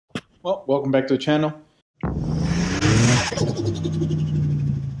Well, welcome back to the channel.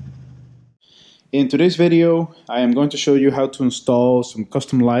 In today's video, I am going to show you how to install some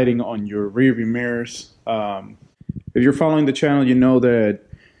custom lighting on your rear view mirrors. If you're following the channel, you know that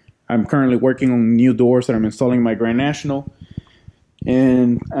I'm currently working on new doors that I'm installing in my Grand National.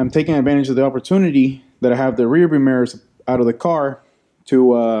 And I'm taking advantage of the opportunity that I have the rear view mirrors out of the car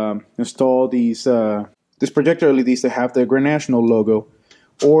to install these this projector LEDs that have the Grand National logo.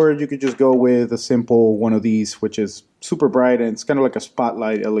 Or you could just go with a simple one of these, which is super bright and it's kind of like a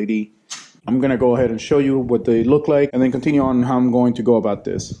spotlight LED. I'm going to go ahead and show you what they look like and then continue on how I'm going to go about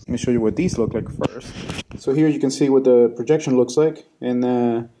this. Let me show you what these look like first. So here you can see what the projection looks like, and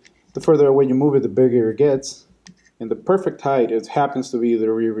the further away you move it, the bigger it gets. And the perfect height, it happens to be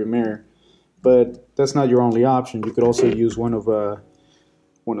the rear view mirror. But that's not your only option. You could also use one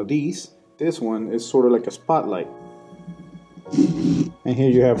of these. This one is sort of like a spotlight. And here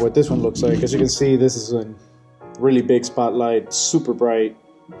you have what this one looks like. As you can see, this is a really big spotlight, super bright.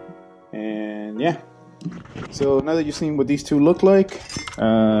 And yeah, so now that you've seen what these two look like,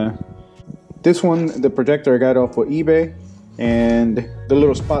 this one, the projector I got off of eBay, and the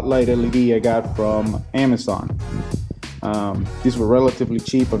little spotlight LED I got from Amazon. These were relatively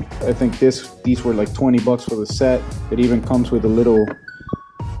cheap. I think these were like 20 bucks for the set. It even comes with a little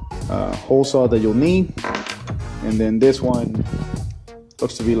hole saw that you'll need. And then this one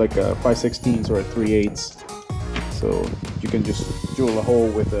looks to be like a 5/16 or a 3/8. So you can just drill a hole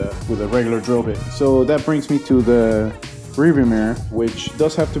with a regular drill bit. So that brings me to the rear view mirror, which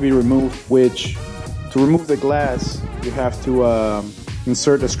does have to be removed. Which, to remove the glass, you have to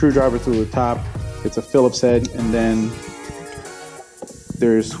insert a screwdriver through the top. It's a Phillips head, and then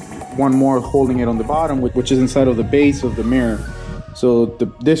there's one more holding it on the bottom, which is inside of the base of the mirror. So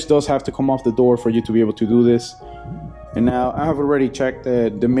this does have to come off the door for you to be able to do this. And now I have already checked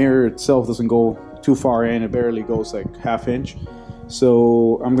that the mirror itself doesn't go too far in. It barely goes like ½ inch.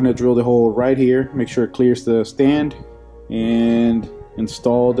 So I'm gonna drill the hole right here, make sure it clears the stand, and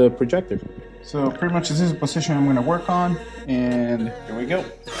install the projector. So pretty much this is the position I'm gonna work on, and here we go.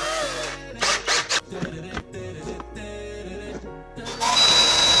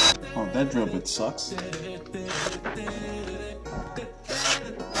 Oh, that drill bit sucks.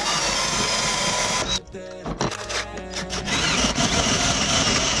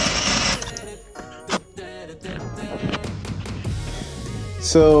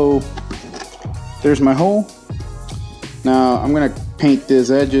 So there's my hole. Now I'm gonna paint these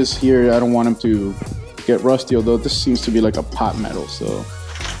edges here. I don't want them to get rusty, although this seems to be like a pot metal. So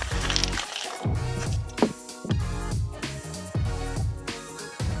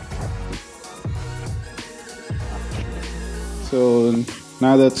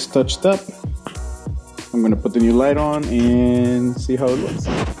now that's touched up, I'm gonna put the new light on and see how it looks.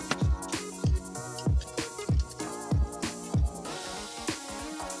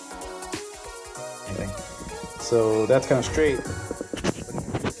 So that's kind of straight.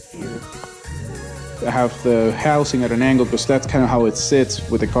 I have the housing at an angle because that's kind of how it sits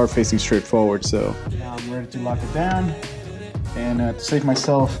with the car facing straight forward. So now I'm ready to lock it down, and to save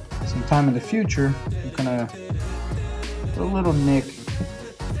myself some time in the future, I'm gonna put a little nick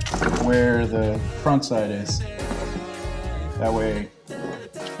where the front side is. That way,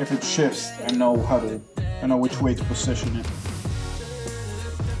 if it shifts, I know which way to position it.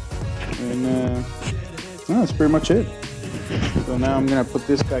 And that's pretty much it. So now I'm gonna put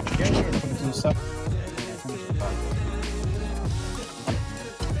this back together and put it to the side.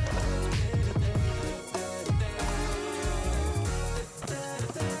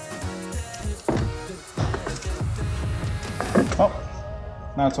 Oh,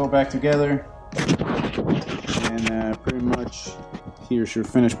 now it's all back together, and pretty much here's your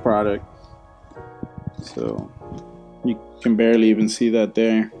finished product. So you can barely even see that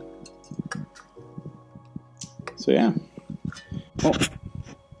there. So yeah, oh.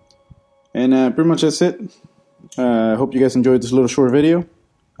 And pretty much that's it. I hope you guys enjoyed this little short video.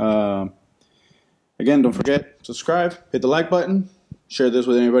 Again, don't forget, subscribe, hit the like button, share this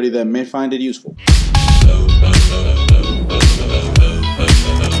with anybody that may find it useful.